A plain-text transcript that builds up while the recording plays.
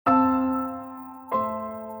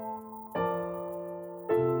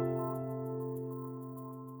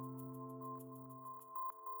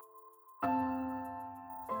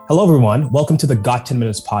Hello, everyone. Welcome to the Got 10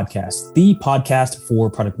 Minutes podcast, the podcast for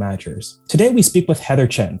product managers. Today, we speak with Heather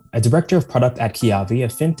Chen, a director of product at Kiavi, a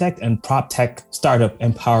fintech and prop tech startup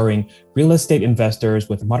empowering real estate investors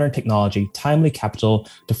with modern technology, timely capital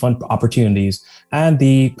to fund opportunities, and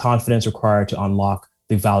the confidence required to unlock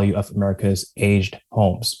the value of America's aged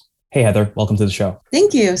homes. Hey, Heather, welcome to the show.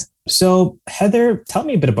 Thank you. So, Heather, tell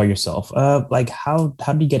me a bit about yourself. How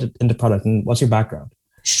did you get into product and what's your background?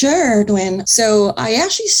 Sure, Dwayne. So I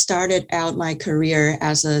actually started out my career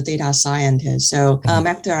as a data scientist. So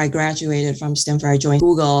after I graduated from Stanford, I joined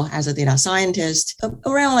Google as a data scientist.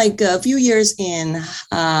 Around like a few years in,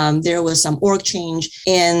 there was some org change,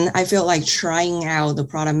 and I felt like trying out the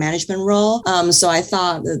product management role. So I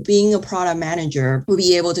thought that being a product manager would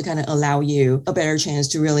be able to kind of allow you a better chance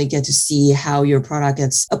to really get to see how your product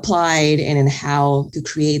gets applied and then how to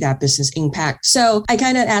create that business impact. So I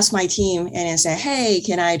kind of asked my team and I said, hey,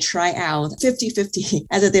 can I try out 50-50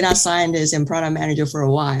 as a data scientist and product manager for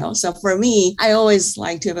a while? So for me, I always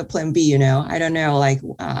like to have a plan B, I don't know,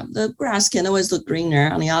 the grass can always look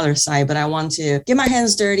greener on the other side, but I want to get my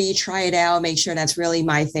hands dirty, try it out, make sure that's really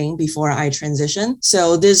my thing before I transition.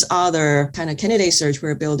 So this other kind of candidate search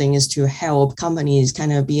we're building is to help companies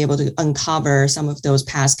kind of be able to uncover some of those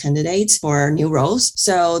past candidates for new roles.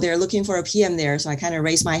 So they're looking for a PM there. So I kind of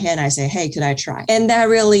raised my hand. I say, hey, could I try? And that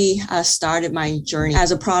really started my journey as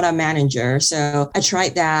a product manager. So I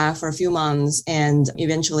tried that for a few months, and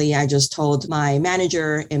eventually I just told my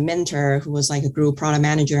manager and mentor, who was like a group product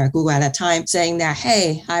manager at Google at that time, saying that,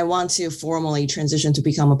 hey, I want to formally transition to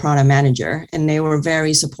become a product manager. And they were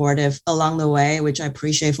very supportive along the way, which I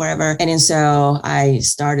appreciate forever. And then so I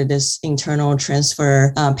started this internal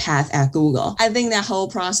transfer path at Google. I think that whole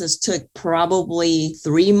process took probably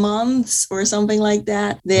 3 months or something like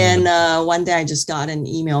that. Then one day I just got an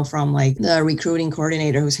email from like the recruiting coordinator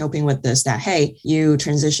who's helping with this, that, hey, you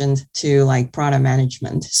transitioned to like product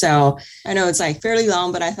management. So I know it's like fairly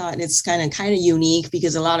long, but I thought it's kind of unique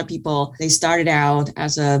because a lot of people, they started out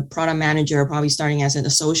as a product manager, probably starting as an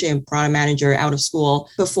associate product manager out of school.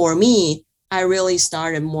 Before me, I really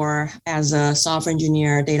started more as a software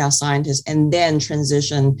engineer, data scientist, and then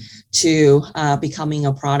transitioned to becoming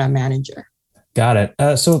a product manager. Got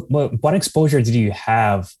it. So what exposure did you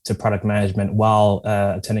have to product management while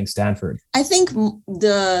attending Stanford? I think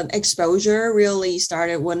the exposure really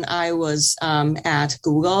started when I was at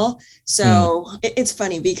Google. So it's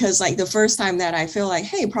funny because like the first time that I feel like,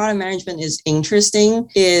 hey, product management is interesting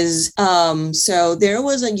is, so there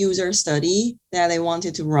was a user study that they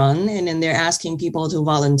wanted to run, and then they're asking people to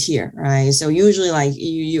volunteer, right? So usually like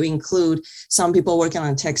you include some people working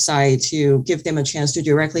on the tech side to give them a chance to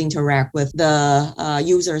directly interact with the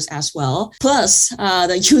users as well. Plus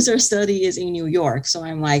the user study is in New York. So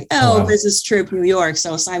I'm like, wow. Business trip, New York.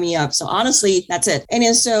 So sign me up. So honestly, that's it. And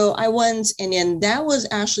then so I went, and then that was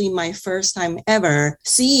actually my first time ever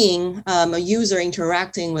seeing a user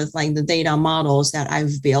interacting with like the data models that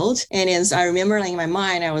I've built. And then so I remember like in my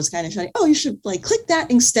mind, I was kind of like, oh, you should like click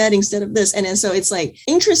that instead of this. And then so it's like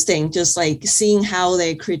interesting, just like seeing how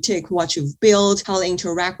they critique what you've built, how they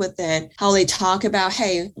interact with it, how they talk about,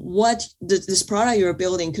 hey, what this product you're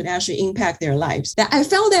building could actually impact their lives. That I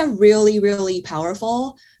found that really, really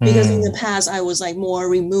powerful because in the past I was like more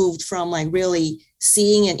removed from like really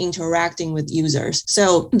seeing and interacting with users.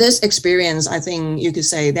 So this experience, I think you could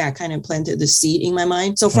say that kind of planted the seed in my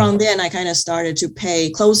mind. So from then I kind of started to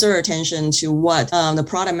pay closer attention to what the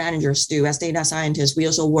product managers do. As data scientists, we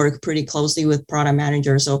also work pretty closely with product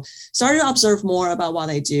managers. So started to observe more about what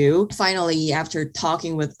they do. Finally, after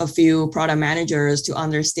talking with a few product managers to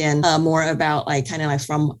understand more about like kind of like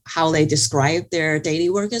from how they describe their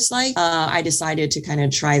daily work is like, I decided to kind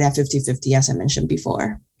of try that 50-50 as I mentioned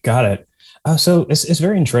before. Got it. So it's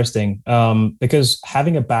very interesting because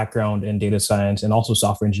having a background in data science and also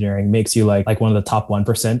software engineering makes you like one of the top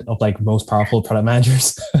 1% of like most powerful product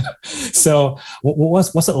managers. So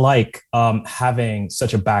what's it like having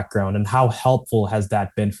such a background, and how helpful has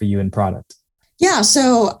that been for you in product? Yeah,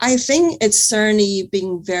 so I think it's certainly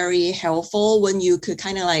been very helpful when you could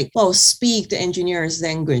kind of like, speak the engineer's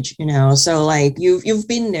language, So like you've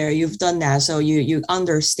been there, you've done that. So you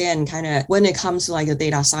understand kind of when it comes to like a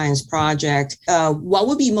data science project, what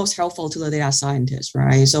would be most helpful to the data scientist,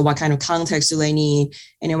 right? So what kind of context do they need?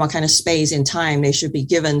 And then what kind of space and time they should be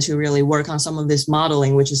given to really work on some of this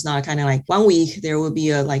modeling, which is not kind of like 1 week, there will be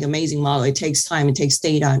a like amazing model. It takes time, it takes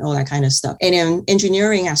data and all that kind of stuff. And in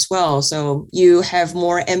engineering as well. So you you have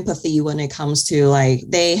more empathy when it comes to like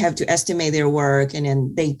they have to estimate their work, and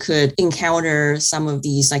then they could encounter some of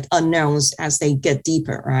these like unknowns as they get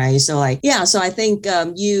deeper, right? So like, yeah, so I think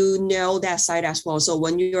you know that side as well. So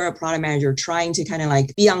when you're a product manager trying to kind of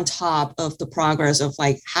like be on top of the progress of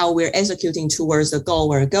like how we're executing towards the goal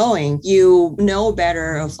we're going, you know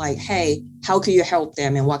better of like, hey, how could you help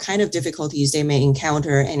them and what kind of difficulties they may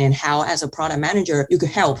encounter, and then how as a product manager you could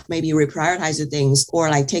help maybe reprioritize the things or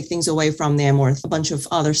like take things away from them or a bunch of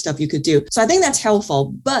other stuff you could do. So I think that's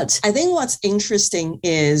helpful. But I think what's interesting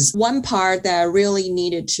is one part that I really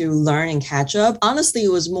needed to learn and catch up, honestly,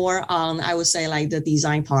 it was more on, I would say, like the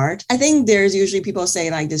design part. I think there's usually people say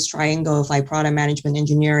like this triangle of like product management,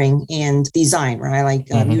 engineering, and design, right? Like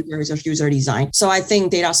user design. So I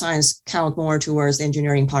think data science count more towards the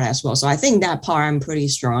engineering part as well. So I think that part I'm pretty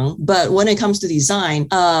strong. But when it comes to design,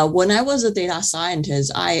 when I was a data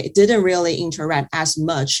scientist, I didn't really interact as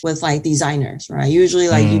much with like designers, right? Usually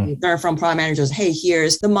like you learn from product managers, hey,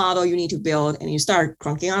 here's the model you need to build, and you start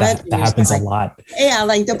crunking on it. That happens a lot. Yeah,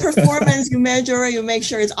 like the performance you measure, you make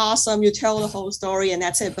sure it's awesome, you tell the whole story, and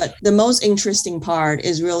that's it. But the most interesting part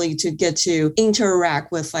is really to get to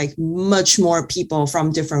interact with like much more people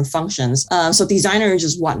from different functions. So designer is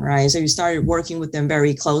just one, right? So you started working with them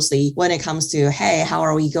very closely when it comes to, hey, how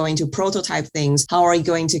are we going to prototype things? How are we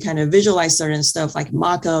going to kind of visualize certain stuff like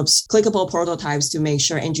mockups, clickable prototypes to make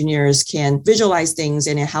sure engineers can visualize things?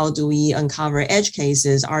 And then how do we uncover edge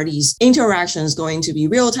cases? Are these interactions going to be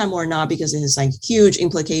real time or not? Because it has like huge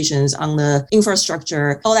implications on the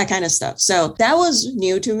infrastructure, all that kind of stuff. So that was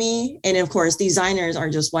new to me. And of course, designers are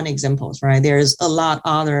just one example, right? There's a lot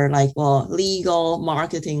other like, well, legal,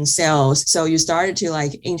 marketing, sales. So you started to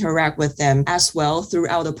like interact with them as well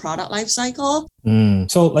throughout the product life cycle.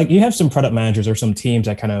 So like you have some product managers or some teams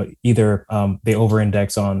that kind of either they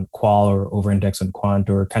over-index on qual or over-index on quant,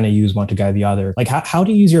 or kind of use one to guide the other. Like how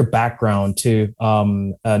do you use your background to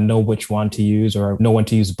know which one to use or know when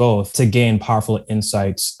to use both to gain powerful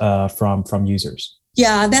insights from users?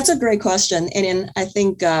 Yeah, that's a great question. And then I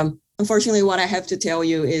think unfortunately, what I have to tell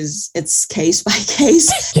you is it's case by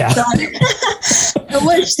case. Yeah. I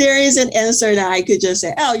wish there is an answer that I could just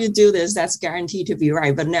say, oh, you do this, that's guaranteed to be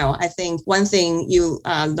right. But no, I think one thing you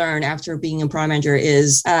learn after being a product manager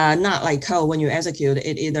is not like code when you execute,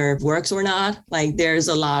 it either works or not. Like there's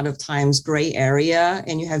a lot of times gray area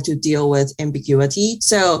and you have to deal with ambiguity.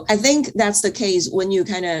 So I think that's the case when you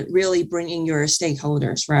kind of really bring in your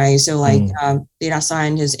stakeholders, right? So like data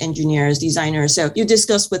scientists, engineers, designers. So you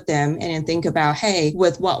discuss with them and then think about, hey,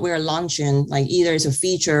 with what we're launching, like either it's a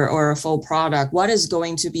feature or a full product, what is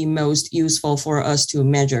going to be most useful for us to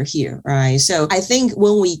measure here, right? So I think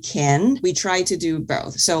when we can, we try to do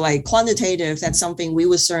both. So like quantitative, that's something we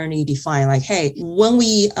would certainly define like, hey, when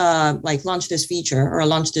we like launch this feature or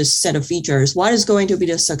launch this set of features, what is going to be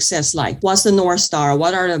the success like? What's the North Star?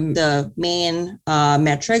 What are the main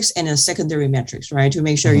metrics and the secondary metrics, right? To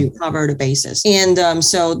make sure you cover the bases. And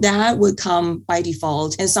so that would come by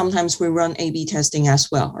default. And sometimes we run A/B testing as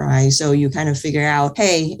well, right? So you kind of figure out,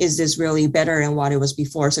 hey, is this really better than what it was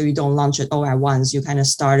before? So you don't launch it all at once. You kind of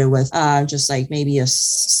started with just like maybe a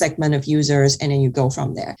segment of users and then you go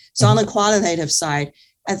from there. So on the qualitative side,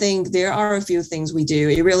 I think there are a few things we do.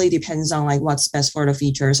 It really depends on like what's best for the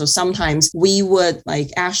feature. So sometimes we would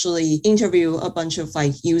like actually interview a bunch of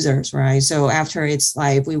like users, right? So after it's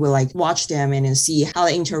like, we will like watch them and then see how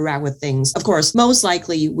they interact with things. Of course, most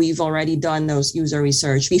likely we've already done those user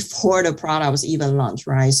research before the product was even launched,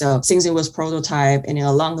 right? So since it was prototype and then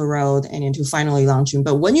along the road and into finally launching.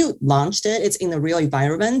 But when you launched it, it's in the real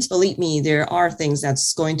environment. Believe me, there are things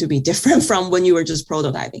that's going to be different from when you were just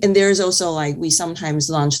prototyping. And there's also like, we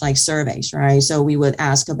sometimes launch like surveys, right? So we would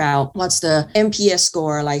ask about what's the NPS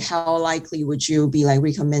score, like how likely would you be like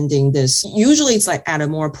recommending this? Usually it's like at a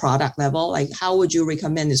more product level, like how would you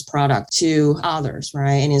recommend this product to others,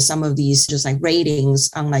 right? And in some of these just like ratings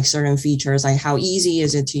on like certain features, like how easy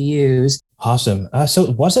is it to use? Awesome.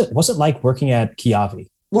 So was it like working at Kiavi?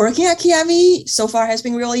 Working at Kiavi so far has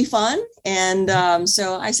been really fun. And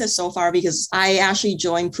so I said so far because I actually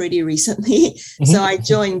joined pretty recently. So I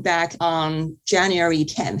joined back on January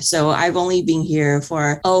 10th. So I've only been here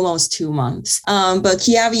for almost 2 months. But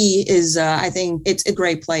Kiavi is, I think it's a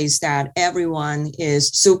great place that everyone is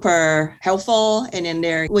super helpful. And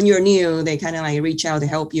then when you're new, they kind of like reach out to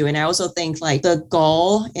help you. And I also think like the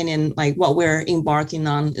goal and then like what we're embarking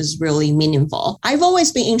on is really meaningful. I've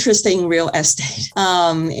always been interested in real estate.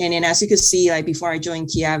 And then as you could see, like before I joined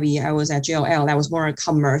Kiavi, I was at JLL. That was more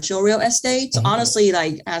commercial real estate. So honestly,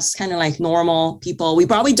 like as kind of like normal people, we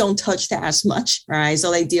probably don't touch that as much, right?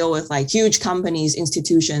 So they deal with like huge companies,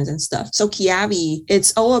 institutions and stuff. So Kiavi,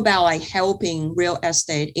 it's all about like helping real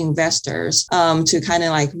estate investors to kind of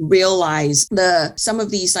like realize some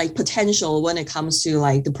of these like potential when it comes to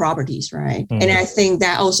like the properties, right? And I think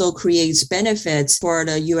that also creates benefits for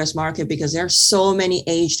the US market because there are so many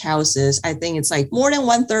aged houses. I think it's like more than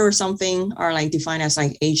 1/3 or something are like defined as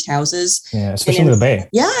like aged houses. Yeah, especially in the Bay.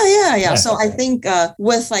 Yeah. So I think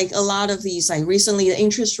with like a lot of these, like recently the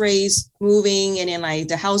interest rates moving and then like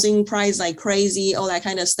the housing price like crazy, all that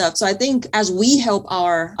kind of stuff. So I think as we help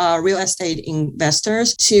our real estate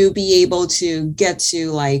investors to be able to get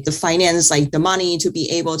to like the finance, like the money to be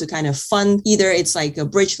able to kind of fund, either it's like a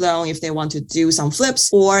bridge loan if they want to do some flips,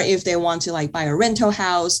 or if they want to like buy a rental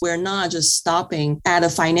house, we're not just stopping at a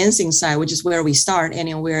financing side, which is where we start. And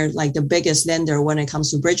then we're like the biggest lender when it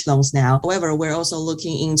comes to bridge loans now. However, we're also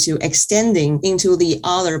looking into extending into the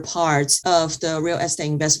other parts of the real estate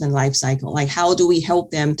investment life cycle. Like how do we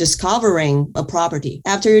help them discovering a property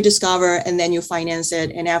after you discover and then you finance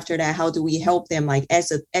it? And after that, how do we help them like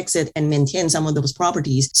exit and maintain some of those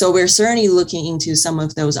properties? So we're certainly looking into some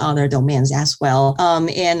of those other domains as well.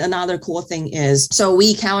 And another cool thing is, so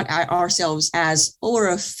we count ourselves as over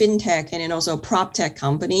a fintech and then also a prop tech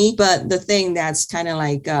company. But the thing that's kind of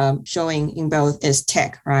like showing in both is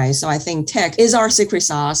tech, right? So I think tech is our secret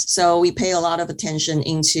sauce. So we pay a lot of attention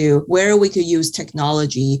into where we could use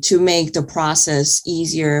technology to make the process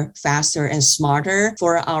easier, faster, and smarter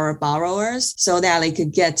for our borrowers so that they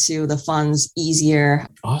could get to the funds easier.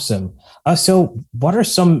 Awesome. So what are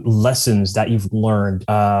some lessons that you've learned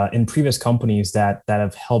in previous companies that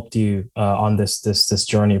have helped you on this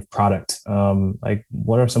journey of product? Like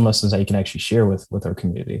what are some lessons that you can actually share with our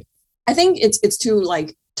community? I think it's to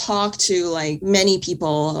like talk to like many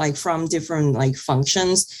people like from different like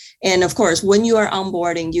functions. And of course, when you are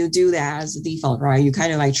onboarding, you do that as a default, right? You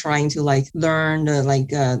kind of like trying to like learn the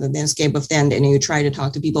landscape of them, and you try to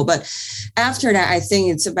talk to people. But after that, I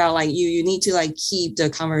think it's about like you need to like keep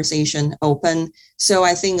the conversation open. So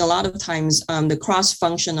I think a lot of times the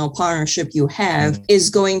cross-functional partnership you have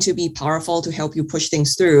is going to be powerful to help you push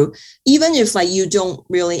things through, even if like you don't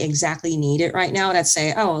really exactly need it right now. Let's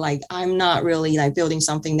say, oh, like I'm not really like building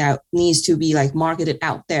something that needs to be like marketed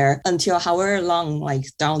out there until however long like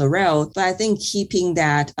down the road. But I think keeping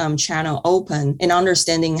that channel open and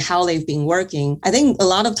understanding how they've been working, I think a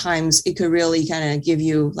lot of times it could really kind of give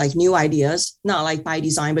you like new ideas, not like by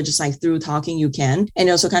design, but just like through talking you can,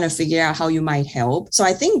 and also kind of figure out how you might help. So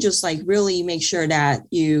I think just like really make sure that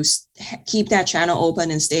you keep that channel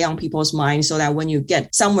open and stay on people's minds so that when you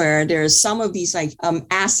get somewhere, there's some of these like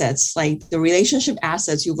assets, like the relationship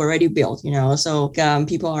assets you've already built, you know, so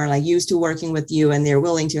people are like used to working with you and they're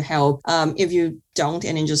willing to help. If you don't,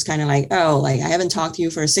 and then just kind of like, oh, like I haven't talked to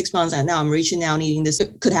you for 6 months and now I'm reaching out needing this.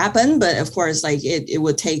 It could happen, but of course, like it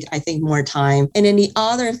would take, I think, more time. And then the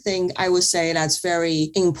other thing I would say that's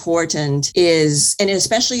very important is, and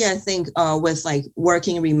especially I think with like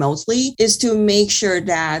working remotely, is to make sure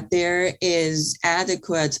that there is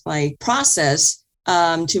adequate like process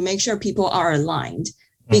to make sure people are aligned.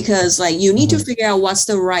 Because like you need to figure out what's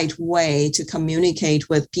the right way to communicate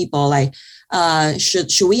with people. Like, should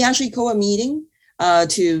we actually call a meeting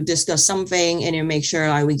to discuss something and then make sure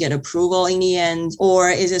like we get approval in the end?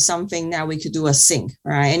 Or is it something that we could do a sync,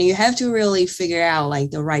 right? And you have to really figure out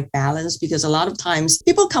like the right balance, because a lot of times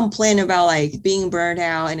people complain about like being burned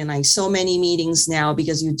out and in like so many meetings now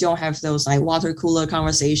because you don't have those like water cooler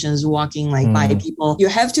conversations walking like by people. You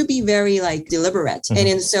have to be very like deliberate. And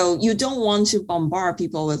then so you don't want to bombard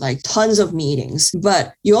people with like tons of meetings,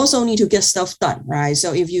 but you also need to get stuff done, right?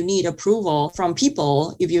 So if you need approval from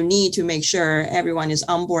people, if you need to make sure everyone is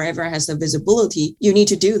on board, everyone has the visibility, you need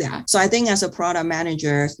to do that. So I think as a product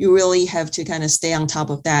manager, you really have to kind of stay on top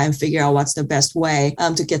of that and figure out what's the best way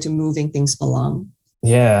to get to moving things along.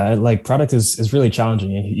 Yeah, like product is really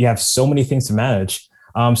challenging. You have so many things to manage.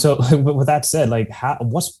 So with that said, like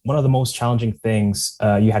what's one of the most challenging things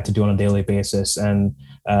you have to do on a daily basis? And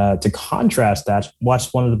to contrast that,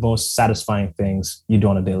 what's one of the most satisfying things you do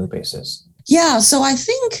on a daily basis? Yeah, so I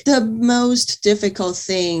think the most difficult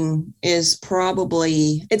thing is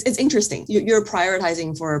probably, it's interesting. You're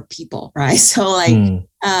prioritizing for people, right? So like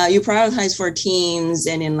you prioritize for teams,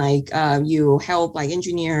 and then like you help like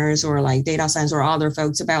engineers or like data science or other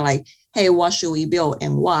folks about like, hey, what should we build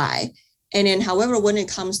and why? And then, however, when it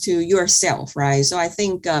comes to yourself, right? So I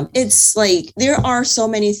think it's like there are so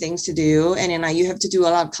many things to do, and then you have to do a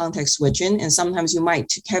lot of context switching, and sometimes you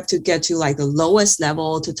might have to get to like the lowest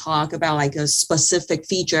level to talk about like a specific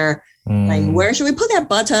feature. Like, where should we put that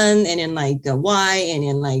button? And then like why? And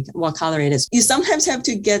then like what color it is. You sometimes have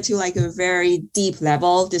to get to like a very deep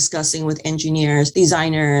level discussing with engineers,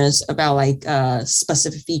 designers about like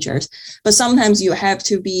specific features. But sometimes you have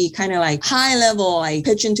to be kind of like high level, like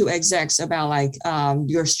pitching to execs about like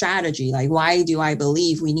your strategy. Like, why do I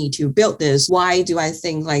believe we need to build this? Why do I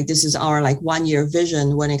think like this is our like 1 year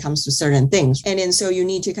vision when it comes to certain things? And then so you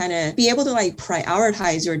need to kind of be able to like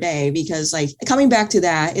prioritize your day, because like coming back to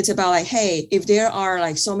that, it's about like, hey, if there are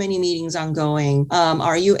like so many meetings ongoing,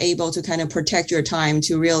 are you able to kind of protect your time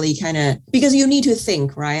to really kind of, because you need to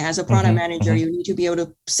think, right? As a product manager, you need to be able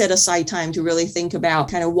to set aside time to really think about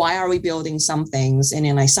kind of why are we building some things, and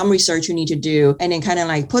then like some research you need to do, and then kind of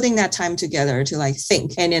like putting that time together to like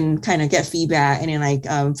think and then kind of get feedback, and then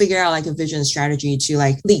like figure out like a vision strategy to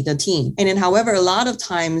like lead the team. And then however, a lot of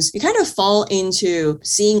times you kind of fall into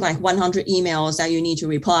seeing like 100 emails that you need to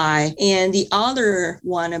reply. And the other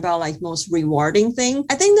one about like most rewarding thing,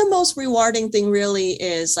 I think the most rewarding thing really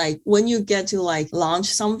is like when you get to like launch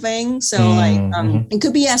something. So it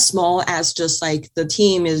could be as small as just like the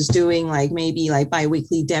team is doing like maybe like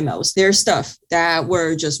bi-weekly demos. There's stuff that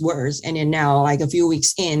were just words, and then now like a few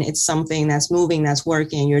weeks in, it's something that's moving, that's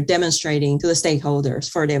working. You're demonstrating to the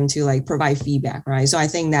stakeholders for them to like provide feedback, right? So I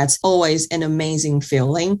think that's always an amazing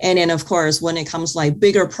feeling. And then of course, when it comes to like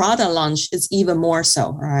bigger product launch, it's even more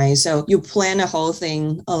so, right? So you plan the whole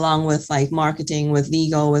thing along with like marketing, with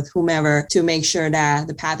legal, with whomever, to make sure that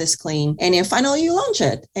the path is clean. And then finally you launch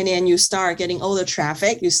it, and then you start getting all the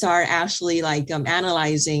traffic. You start actually like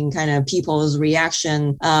analyzing kind of people's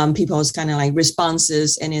reaction, people's kind of like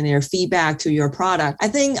responses, and then their feedback to your product. I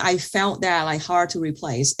think I found that like hard to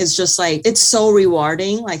replace. It's just like, it's so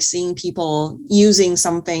rewarding, like seeing people using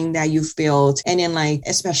something that you've built, and then like,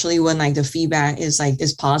 especially when like the feedback is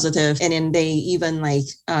positive, and then they even like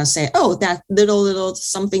say, oh, that little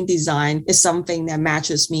something design is something that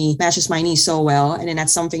matches my needs so well. And then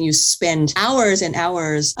that's something you spend hours and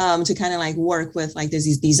hours to kind of like work with like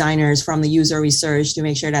these designers from the user research to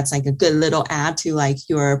make sure that's like a good little add to like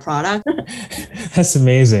your product. That's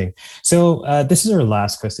amazing. So this is our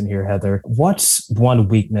last question here, Heather. What's one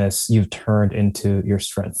weakness you've turned into your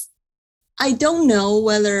strength? I don't know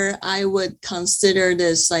whether I would consider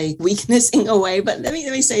this like weakness in a way, but let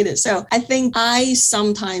me say this. So I think I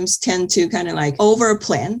sometimes tend to kind of like over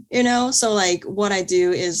plan, So like what I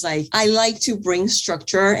do is like, I like to bring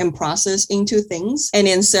structure and process into things. And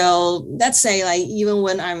then so let's say like, even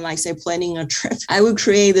when I'm like, say, planning a trip, I would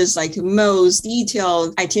create this like most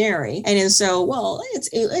detailed itinerary. And then so, well,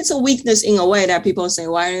 it's a weakness in a way that people say,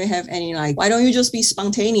 why don't you have any, like, why don't you just be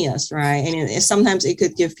spontaneous, right? And sometimes it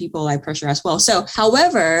could give people like pressure as well. So,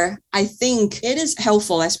 however, I think it is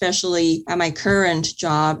helpful, especially at my current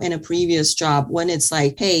job and a previous job, when it's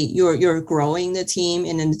like, hey, you're growing the team,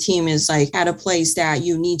 and then the team is like at a place that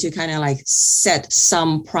you need to kind of like set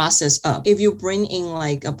some process up. If you bring in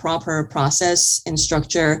like a proper process and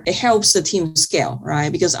structure, it helps the team scale,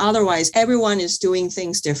 right? Because otherwise, everyone is doing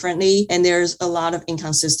things differently, and there's a lot of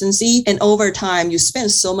inconsistency. And over time, you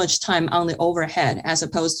spend so much time on the overhead as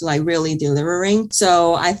opposed to like really delivering.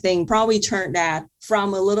 So I think probably turn that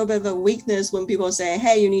from a little bit of a weakness when people say,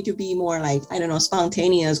 hey, you need to be more like, I don't know,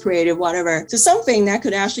 spontaneous, creative, whatever, to something that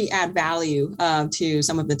could actually add value to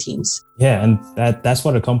some of the teams. Yeah, and that's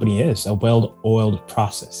what a company is, a well-oiled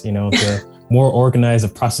process. The more organized the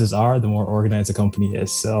processes are, the more organized the company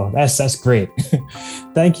is. So that's great.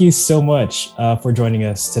 Thank you so much for joining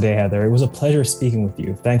us today, Heather. It was a pleasure speaking with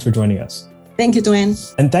you. Thanks for joining us. Thank you,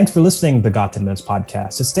 Dwayne. And thanks for listening to the Got 10 Minutes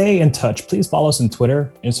podcast. To stay in touch, please follow us on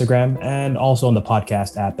Twitter, Instagram, and also on the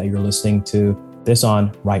podcast app that you're listening to this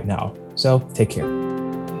on right now. So take care.